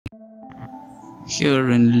Here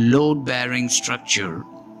in load-bearing structure,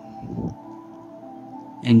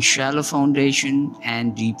 in shallow foundation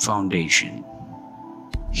and deep foundation.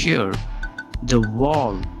 Here, the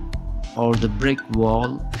wall or the brick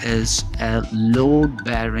wall is a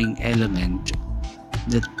load-bearing element.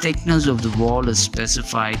 The thickness of the wall is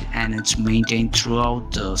specified and it's maintained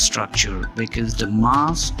throughout the structure because the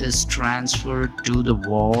mass is transferred to the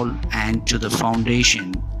wall and to the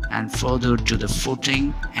foundation and further to the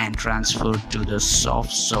footing and transferred to the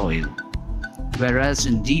soft soil. Whereas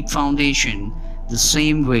in deep foundation, the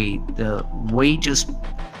same way the weight is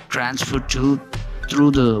transferred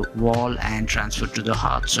through the wall and transferred to the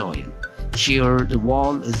hard soil. Here the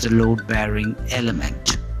wall is the load-bearing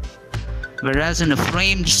element. Whereas in a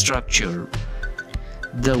framed structure,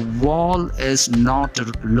 the wall is not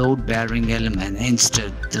a load-bearing element.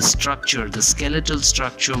 Instead, the skeletal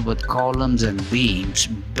structure with columns and beams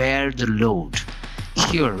bear the load.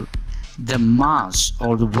 Here, the mass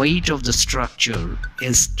or the weight of the structure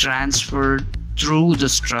is transferred through the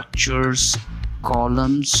structure's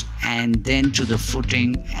columns and then to the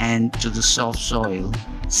footing and to the soft soil.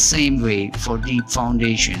 Same way for deep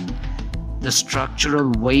foundation, the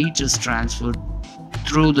structural weight is transferred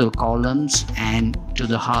through the columns and to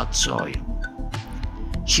the hard soil.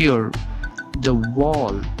 Here, the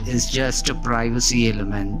wall is just a privacy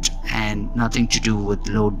element and nothing to do with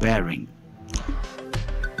load bearing.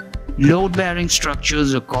 Load bearing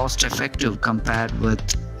structures are cost effective compared with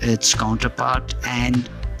its counterpart and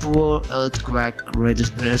poor earthquake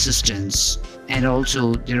resistance, and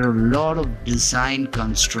also there are a lot of design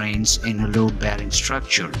constraints in a load bearing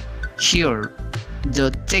structure. Here, the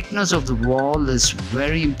thickness of the wall is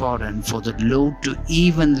very important for the load to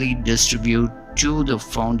evenly distribute to the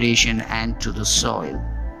foundation and to the soil.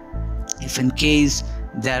 If in case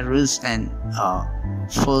there is an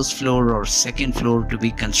first floor or second floor to be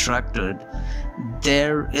constructed,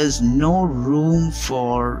 there is no room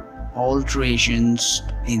for alterations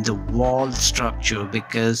in the wall structure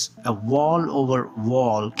because a wall over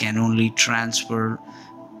wall can only transfer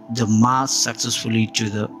the mass successfully to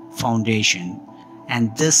the foundation,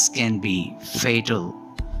 and this can be fatal.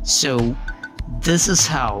 So this is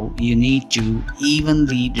how you need to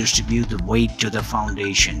evenly distribute the weight to the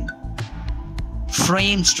foundation.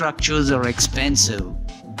 Frame structures are expensive.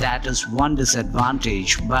 That is one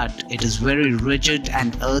disadvantage, but it is very rigid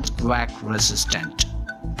and earthquake resistant.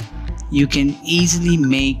 You can easily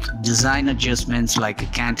make design adjustments like a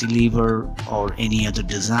cantilever or any other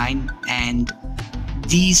design, and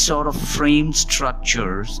these sort of frame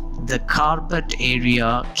structures, the carpet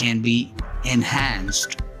area can be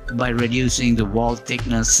enhanced by reducing the wall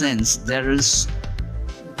thickness, since the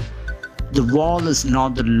wall is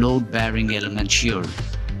not the load bearing element here.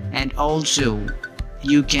 And also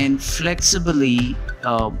you can flexibly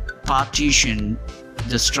partition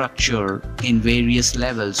the structure in various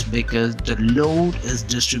levels because the load is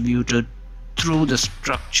distributed through the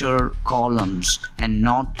structure columns and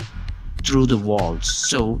not through the walls,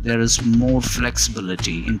 so there is more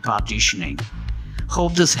flexibility in partitioning.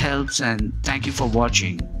 Hope this helps, and thank you for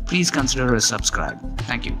watching. Please consider a subscribe.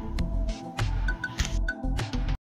 Thank you.